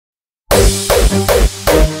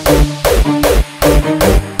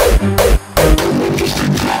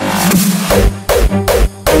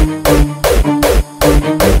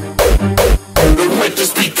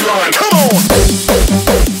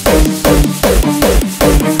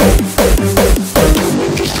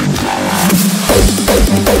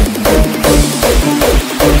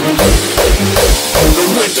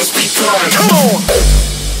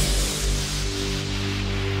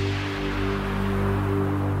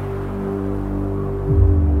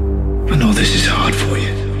I know this is hard for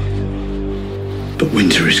you, but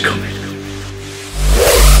winter is coming.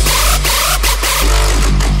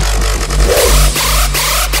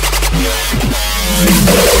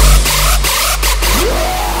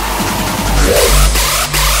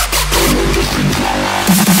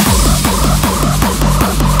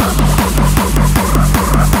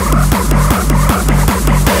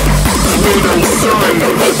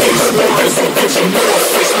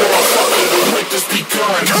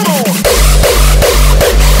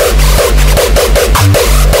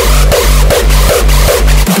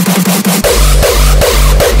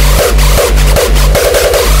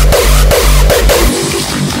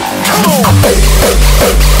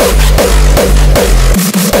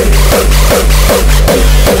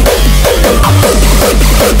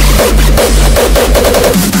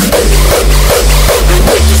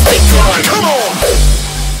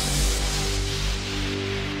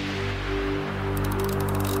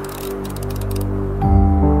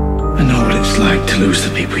 I know what it's like to lose the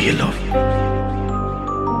people you love.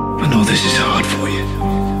 I know this is hard for you,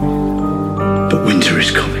 but winter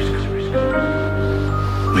is coming.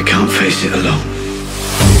 We can't face it alone.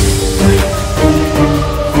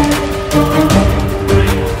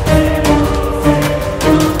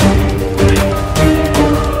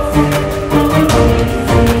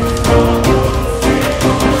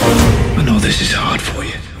 I know this is hard for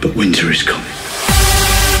you, but winter is coming.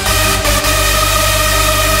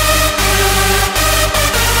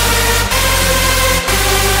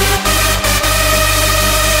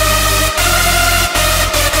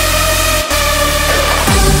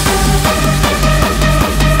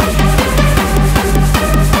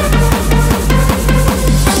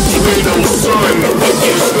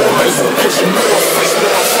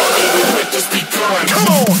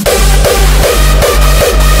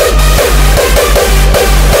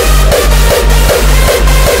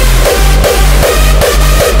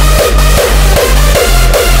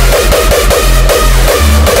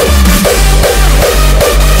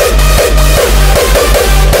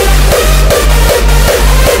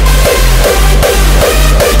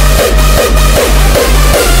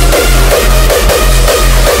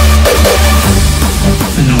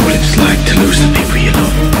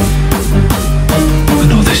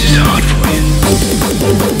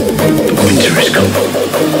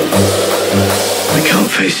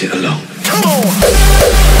 Face it alone. Come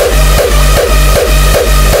on!